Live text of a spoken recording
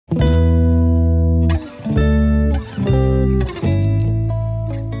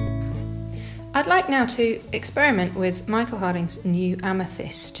I'd like now to experiment with Michael Harding's new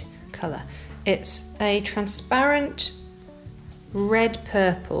Amethyst colour. It's a transparent red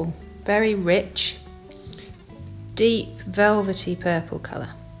purple, very rich, deep velvety purple colour.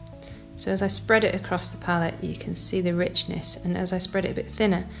 So as I spread it across the palette you can see the richness, and as I spread it a bit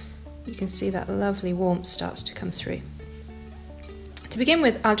thinner you can see that lovely warmth starts to come through. To begin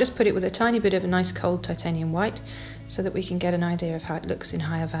with, I'll just put it with a tiny bit of a nice cold titanium white so that we can get an idea of how it looks in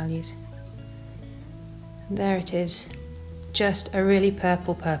higher values. And there it is, just a really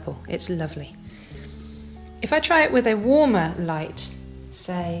purple purple. It's lovely. If I try it with a warmer light,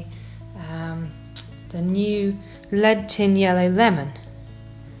 say the new Lead Tin Yellow Lemon,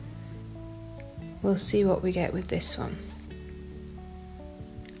 we'll see what we get with this one.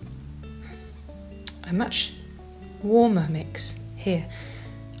 A much warmer mix here.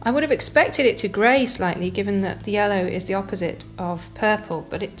 I would have expected it to grey slightly, given that the yellow is the opposite of purple,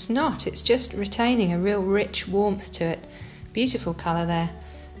 but it's not. It's just retaining a real rich warmth to it. Beautiful colour there.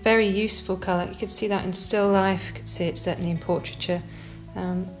 Very useful colour. You could see that in still life, you could see it certainly in portraiture.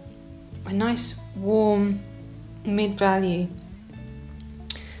 A nice warm mid-value.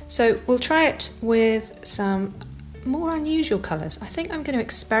 So we'll try it with some more unusual colours. I think I'm going to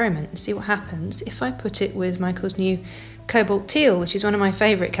experiment and see what happens if I put it with Michael's new Cobalt Teal, which is one of my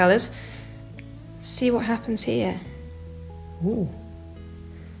favourite colours. See what happens here. Ooh.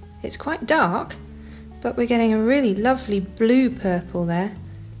 It's quite dark, but we're getting a really lovely blue purple there.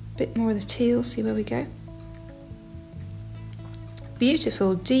 A bit more of the teal, see where we go.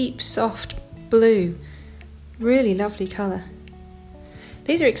 Beautiful, deep, soft blue. Really lovely colour.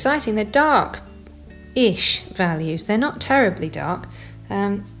 These are exciting. They're dark-ish values. They're not terribly dark.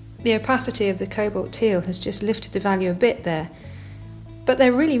 The opacity of the Cobalt Teal has just lifted the value a bit there. But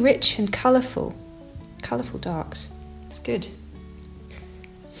they're really rich and colourful. Colourful darks. It's good.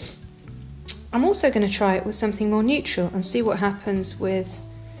 I'm also going to try it with something more neutral and see what happens with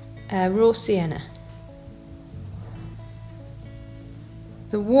raw sienna.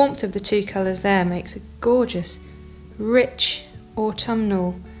 The warmth of the two colours there makes a gorgeous, rich,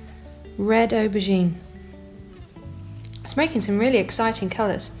 autumnal red aubergine. It's making some really exciting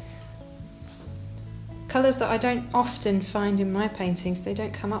colours. Colours that I don't often find in my paintings. They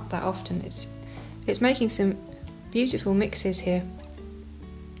don't come up that often. It's making some beautiful mixes here.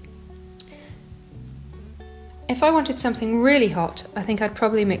 If I wanted something really hot, I think I'd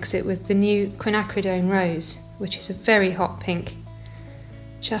probably mix it with the new Quinacridone Rose, which is a very hot pink,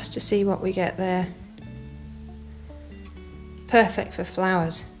 just to see what we get there. Perfect for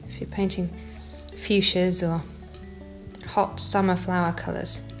flowers, if you're painting fuchsias or hot summer flower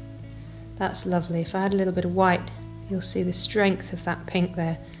colours. That's lovely. If I add a little bit of white, you'll see the strength of that pink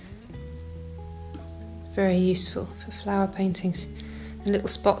there. Very useful for flower paintings. And little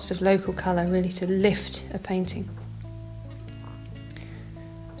spots of local colour, really to lift a painting.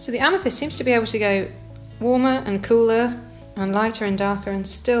 So the amethyst seems to be able to go warmer and cooler and lighter and darker and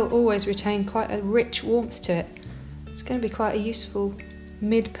still always retain quite a rich warmth to it. It's going to be quite a useful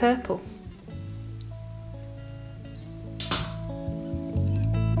mid-purple.